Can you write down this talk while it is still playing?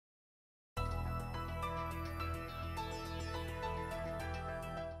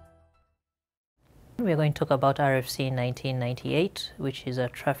We're going to talk about RFC 1998, which is a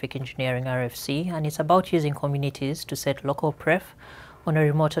traffic engineering RFC, and it's about using communities to set local pref on a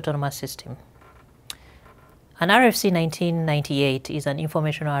remote autonomous system. An RFC 1998 is an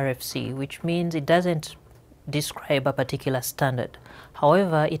informational RFC, which means it doesn't describe a particular standard.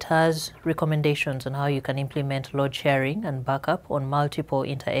 However, it has recommendations on how you can implement load sharing and backup on multiple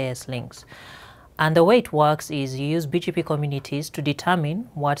inter-AS links. And the way it works is you use BGP communities to determine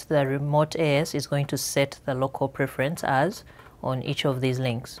what the remote AS is going to set the local preference as on each of these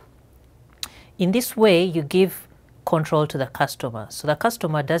links. In this way, you give control to the customer. So the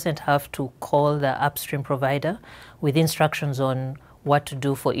customer doesn't have to call the upstream provider with instructions on what to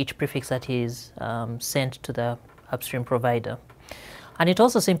do for each prefix that is sent to the upstream provider. And it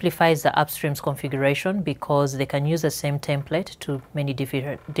also simplifies the upstream's configuration because they can use the same template to many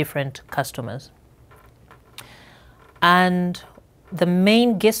different customers. And the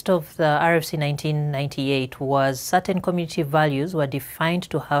main gist of the RFC 1998 was certain community values were defined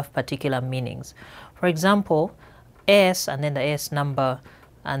to have particular meanings. For example, AS and then the AS number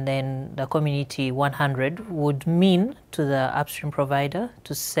and then the community 100 would mean to the upstream provider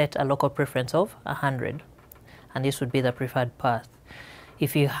to set a local preference of 100, and this would be the preferred path.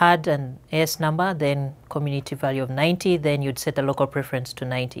 If you had an AS number, then community value of 90, then you'd set a local preference to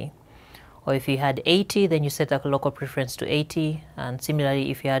 90. Or if you had 80, then you set a local preference to 80, and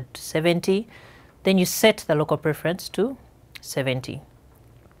similarly if you had 70, then you set the local preference to 70.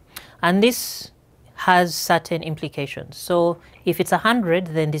 And this has certain implications. So if it's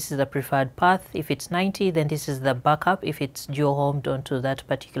 100, then this is the preferred path. If it's 90, then this is the backup if it's dual-homed onto that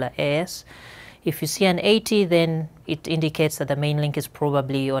particular AS. If you see an 80, then it indicates that the main link is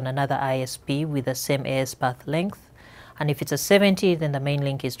probably on another ISP with the same AS path length. And if it's a 70, then the main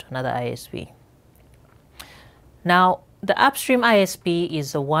link is to another ISP. Now, the upstream ISP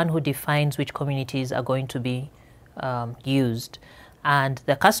is the one who defines which communities are going to be used. And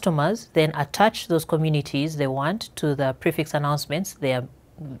the customers then attach those communities they want to the prefix announcements they are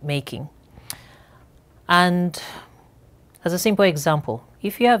making. And as a simple example,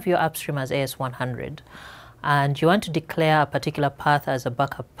 if you have your upstream as AS100 and you want to declare a particular path as a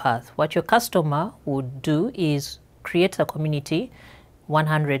backup path, what your customer would do is create a community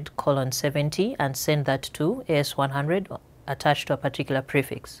 100:70 and send that to AS100 attached to a particular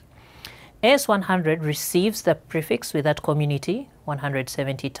prefix. AS100 receives the prefix with that community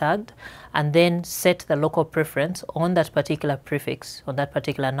 170 tagged and then set the local preference on that particular prefix, on that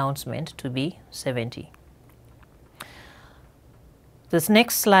particular announcement to be 70. This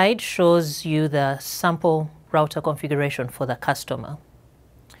next slide shows you the sample router configuration for the customer.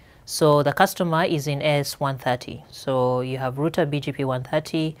 So the customer is in AS130. So you have router BGP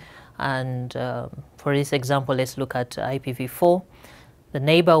 130, and for this example, let's look at IPv4. The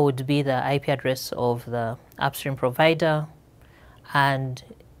neighbor would be the IP address of the upstream provider, and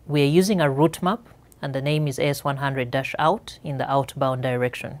we're using a route map, and the name is AS100-out in the outbound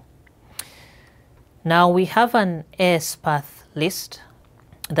direction. Now we have an AS path list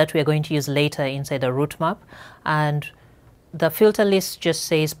that we are going to use later inside the route map, and the filter list just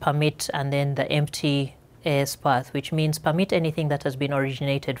says permit and then the empty AS path, which means permit anything that has been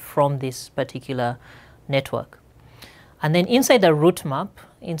originated from this particular network. And then inside the route map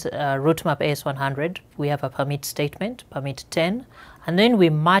AS100, we have a permit statement, permit 10, and then we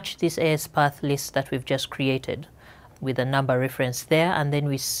match this AS path list that we've just created with a number reference there, and then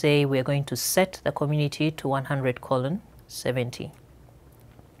we say we're going to set the community to 100:70.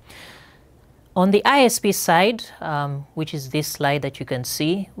 On the ISP side, which is this slide that you can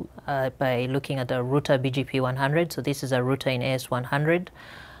see by looking at the router BGP 100, so this is a router in AS100,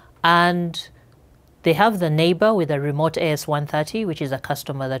 and they have the neighbor with a remote AS130, which is a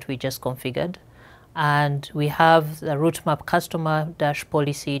customer that we just configured, and we have the route map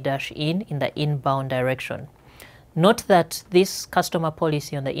customer-policy-in in the inbound direction. Note that this customer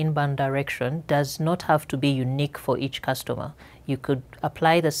policy on the inbound direction does not have to be unique for each customer. You could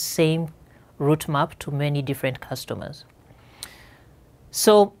apply the same route map to many different customers.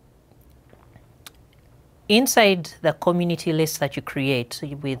 So inside the community list that you create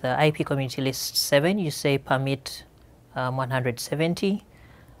with the IP community list 7, you say permit 170,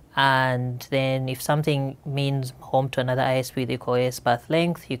 and then if something means home to another ISP with equal AS path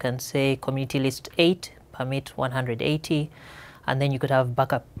length, you can say community list 8 permit 180, and then you could have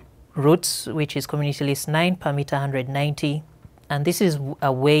backup routes, which is community list 9 permit 190. And this is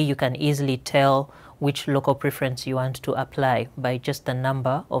a way you can easily tell which local preference you want to apply by just the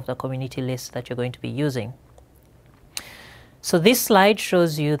number of the community list that you're going to be using. So this slide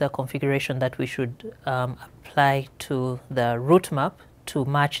shows you the configuration that we should apply to the route map to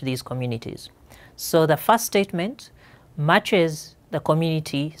match these communities. So the first statement matches the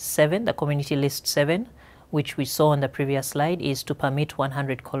community 7, the community list 7, which we saw on the previous slide, is to permit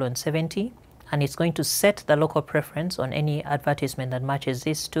 100:70, and it's going to set the local preference on any advertisement that matches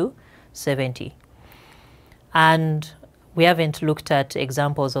this to 70. And we haven't looked at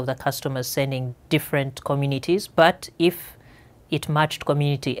examples of the customers sending different communities, but if it matched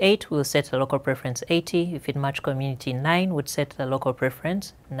community 8, we'll set the local preference 80. If it matched community 9, we'd set the local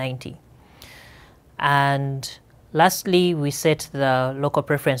preference 90. And lastly, we set the local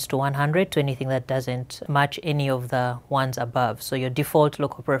preference to 100 to anything that doesn't match any of the ones above. So your default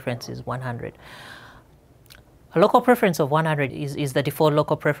local preference is 100. A local preference of 100 is the default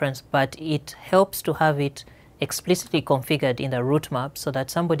local preference, but it helps to have it explicitly configured in the route map so that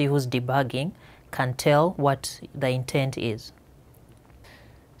somebody who's debugging can tell what the intent is.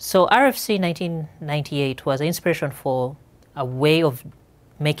 So RFC 1998 was an inspiration for a way of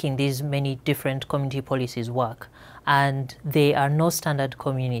making these many different community policies work. And they are no standard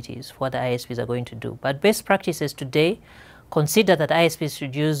communities for what the ISPs are going to do. But best practices today consider that ISPs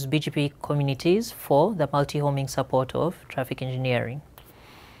should use BGP communities for the multi-homing support of traffic engineering.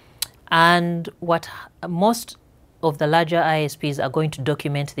 And what most of the larger ISPs are going to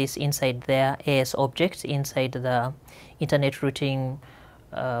document this inside their AS objects, inside the internet routing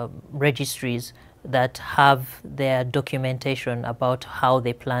registries that have their documentation about how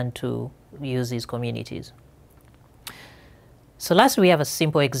they plan to use these communities. So last, we have a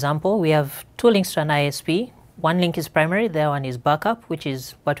simple example. We have 2 links to an ISP. One link is primary, the other one is backup, which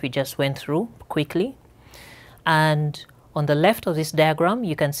is what we just went through quickly. And on the left of this diagram,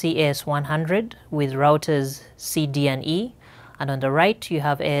 you can see AS100 with routers C, D, and E. And on the right, you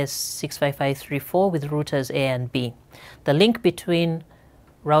have AS65534 with routers A and B. The link between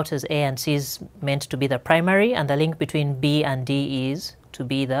routers A and C is meant to be the primary, and the link between B and D is to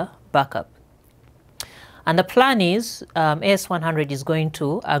be the backup. And the plan is AS100 is going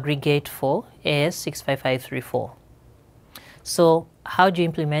to aggregate for AS65534. So how do you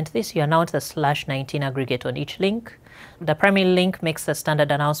implement this? You announce the /19 aggregate on each link. The primary link makes the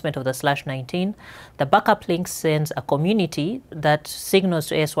standard announcement of the /19. The backup link sends a community that signals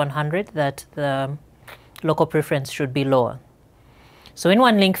to AS100 that the local preference should be lower. So when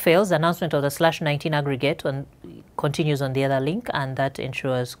one link fails, the announcement of the /19 aggregate continues on the other link, and that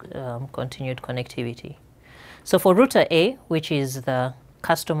ensures continued connectivity. So for router A, which is the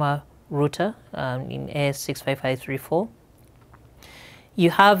customer router in AS65534, you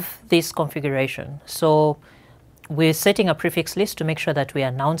have this configuration. So we're setting a prefix list to make sure that we're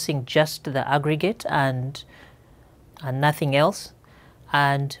announcing just the aggregate and nothing else.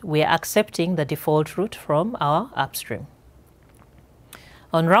 And we're accepting the default route from our upstream.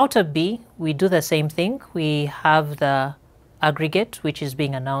 On router B, we do the same thing. We have the aggregate, which is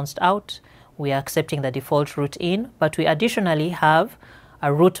being announced out. We are accepting the default route in, but we additionally have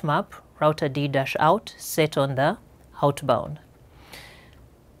a route map, router D-out, set on the outbound.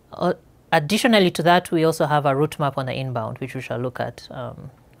 Additionally to that, we also have a route map on the inbound, which we shall look at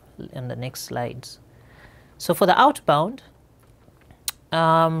in the next slides. So for the outbound,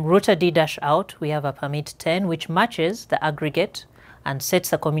 router D-out, we have a permit 10, which matches the aggregate and sets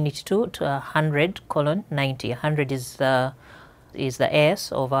the community to 100:90. 100 is the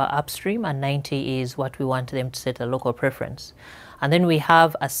AS of our upstream, and 90 is what we want them to set a local preference. And then we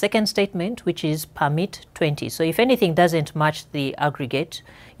have a second statement, which is permit 20. So if anything doesn't match the aggregate,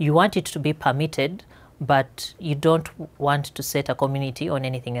 you want it to be permitted, but you don't want to set a community on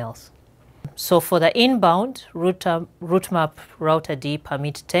anything else. So for the inbound route map router D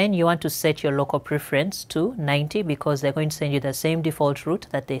permit 10, you want to set your local preference to 90 because they're going to send you the same default route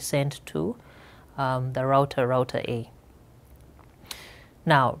that they sent to the router A.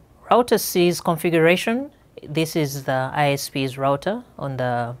 Now, router C's configuration, this is the ISP's router on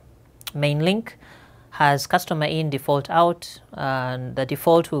the main link, has customer in, default out, and the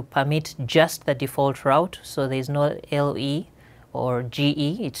default will permit just the default route, so there's no LE or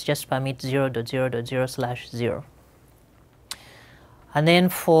GE, it's just permit 0.0.0/0. And then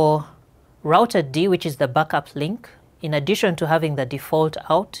for router D, which is the backup link, in addition to having the default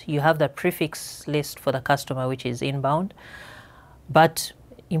out, you have the prefix list for the customer, which is inbound. But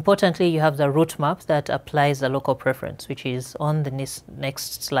importantly, you have the route map that applies the local preference, which is on the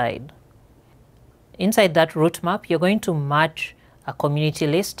next slide. Inside that route map, you're going to match a community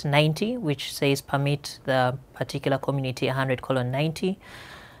list 90, which says permit the particular community 100:90.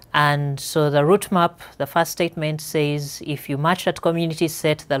 And so the route map, the first statement says if you match that community,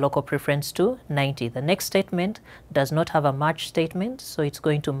 set the local preference to 90. The next statement does not have a match statement, so it's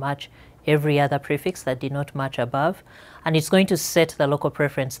going to match every other prefix that did not match above. And it's going to set the local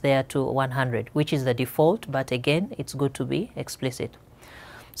preference there to 100, which is the default, but again, it's good to be explicit.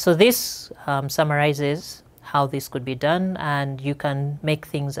 So this summarizes how this could be done, and you can make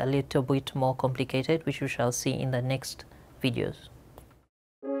things a little bit more complicated, which we shall see in the next videos.